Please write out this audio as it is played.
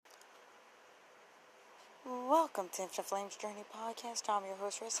Welcome to Infinite Flames Journey Podcast. I'm your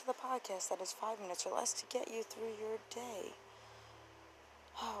host, Rest of the podcast that is 5 minutes or less to get you through your day.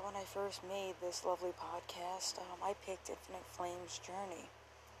 When I first made this lovely podcast, I picked Infinite Flames Journey.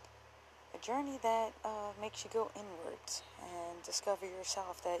 A journey that makes you go inwards and discover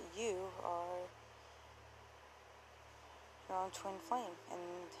yourself, that you are your own twin flame,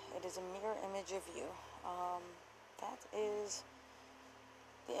 and it is a mirror image of you. That is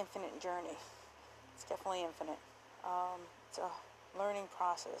the infinite journey. It's definitely infinite. It's a learning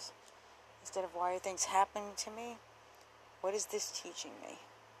process. Instead of why are things happening to me, what is this teaching me?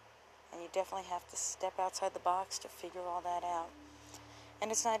 And you definitely have to step outside the box to figure all that out.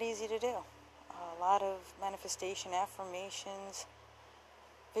 And it's not easy to do. A lot of manifestation, affirmations,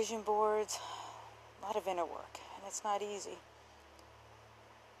 vision boards, a lot of inner work. And it's not easy.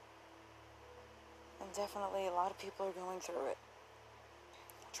 And definitely a lot of people are going through it.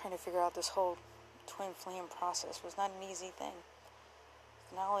 Trying to figure out this whole twin flame process was not an easy thing.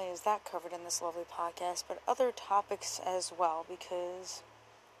 Not only is that covered in this lovely podcast, but other topics as well, because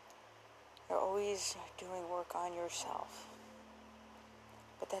you're always doing work on yourself.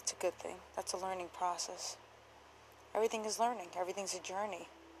 But that's a good thing. That's a learning process. Everything is learning. Everything's a journey.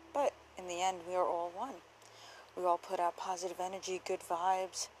 But in the end, we are all one. We all put out positive energy, good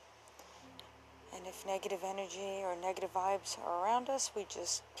vibes. And if negative energy or negative vibes are around us, we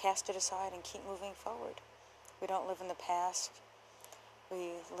just cast it aside and keep moving forward. We don't live in the past. We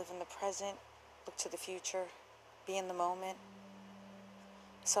live in the present, look to the future, be in the moment.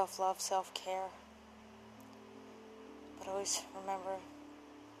 Self-love, self-care. But always remember,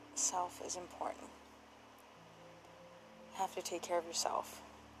 self is important. You have to take care of yourself.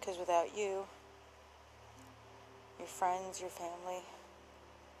 Because without you, your friends, your family,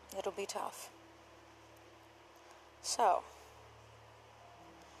 it'll be tough. So,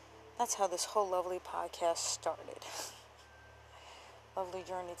 that's how this whole lovely podcast started. Lovely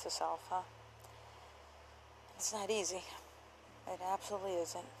journey to self, huh? It's not easy. It absolutely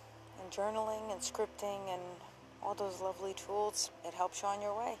isn't. And journaling and scripting and all those lovely tools, it helps you on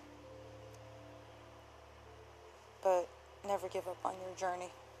your way. But never give up on your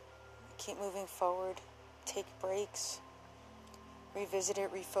journey. Keep moving forward. Take breaks. Revisit it,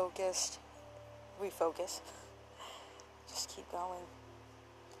 refocus. Just keep going.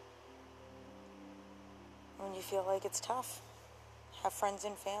 When you feel like it's tough, have friends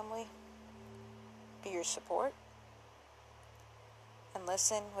and family be your support and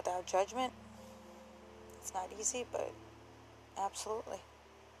listen without judgment. It's not easy, but absolutely.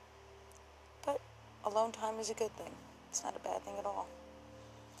 But alone time is a good thing. It's not a bad thing at all.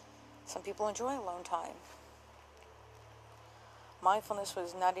 Some people enjoy alone time. Mindfulness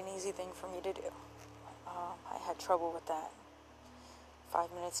was not an easy thing for me to do. I had trouble with that.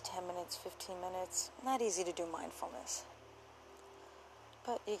 5 minutes, 10 minutes, 15 minutes. Not easy to do mindfulness.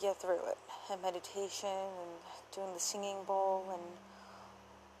 But you get through it. And meditation and doing the singing bowl and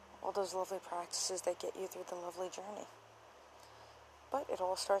all those lovely practices that get you through the lovely journey. But it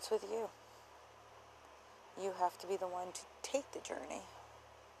all starts with you. You have to be the one to take the journey.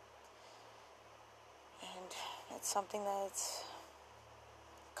 And it's something that's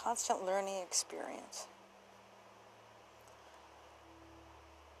a constant learning experience.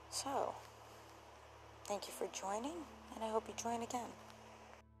 So, thank you for joining, and I hope you join again.